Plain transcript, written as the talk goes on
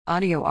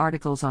Audio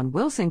articles on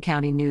Wilson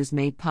County News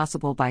made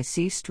possible by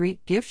C Street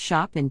Gift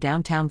Shop in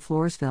downtown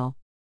Floresville.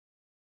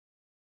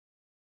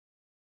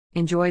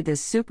 Enjoy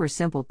this super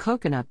simple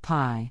coconut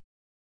pie.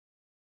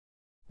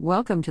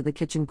 Welcome to the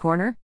Kitchen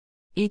Corner.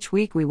 Each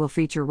week we will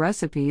feature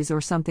recipes or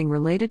something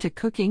related to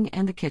cooking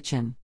and the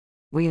kitchen.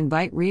 We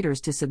invite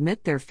readers to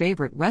submit their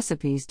favorite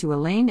recipes to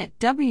Elaine at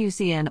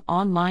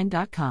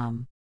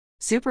wcnonline.com.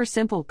 Super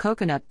simple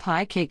coconut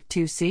pie cake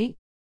 2C.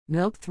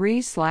 Milk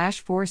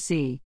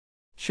 3/4C.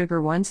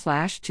 Sugar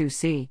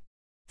 1/2C.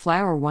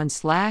 Flour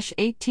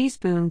 1/8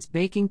 teaspoons.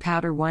 Baking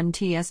powder 1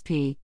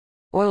 tsp.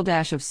 Oil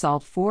dash of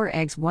salt 4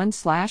 eggs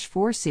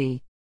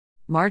 1/4C.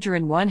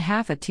 Margarine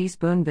 1/2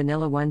 teaspoon.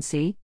 Vanilla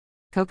 1c.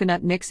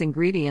 Coconut mix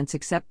ingredients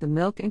except the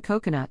milk and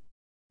coconut.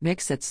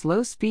 Mix at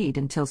slow speed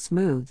until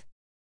smooth.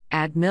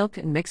 Add milk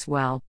and mix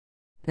well.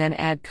 Then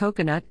add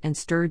coconut and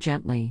stir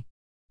gently.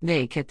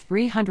 Bake at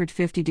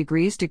 350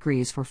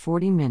 degrees for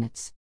 40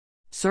 minutes.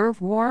 Serve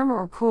warm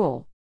or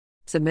cool.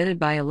 Submitted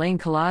by Elaine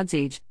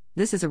Kolodziej.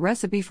 This is a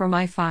recipe for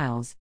my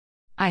files.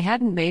 I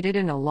hadn't made it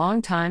in a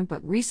long time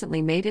but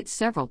recently made it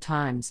several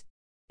times.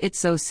 It's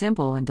so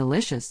simple and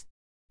delicious.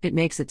 It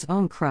makes its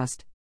own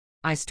crust.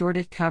 I stored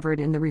it covered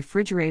in the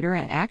refrigerator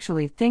and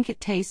actually think it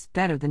tastes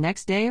better the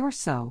next day or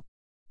so.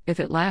 If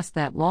it lasts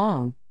that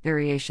long,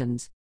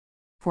 variations.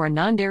 For a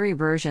non-dairy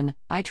version,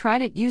 I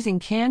tried it using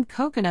canned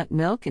coconut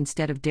milk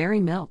instead of dairy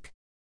milk.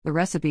 The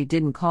recipe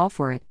didn't call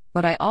for it,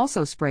 but I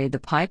also sprayed the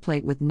pie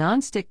plate with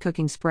non-stick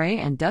cooking spray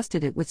and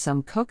dusted it with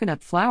some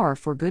coconut flour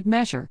for good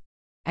measure.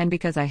 And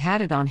because I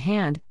had it on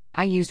hand,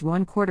 I used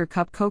 1/4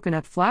 cup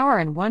coconut flour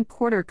and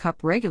 1/4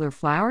 cup regular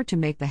flour to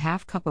make the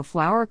half cup of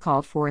flour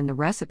called for in the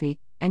recipe,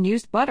 and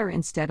used butter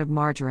instead of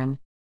margarine.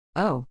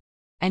 Oh,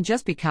 and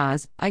just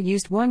because, I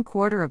used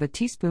 1/4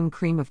 teaspoon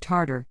cream of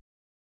tartar.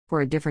 For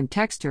a different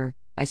texture,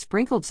 I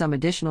sprinkled some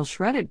additional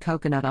shredded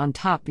coconut on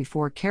top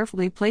before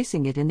carefully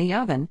placing it in the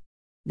oven.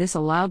 This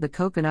allowed the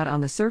coconut on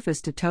the surface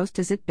to toast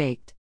as it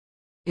baked.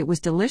 It was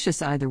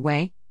delicious either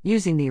way,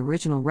 using the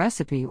original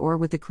recipe or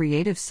with the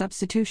creative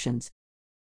substitutions.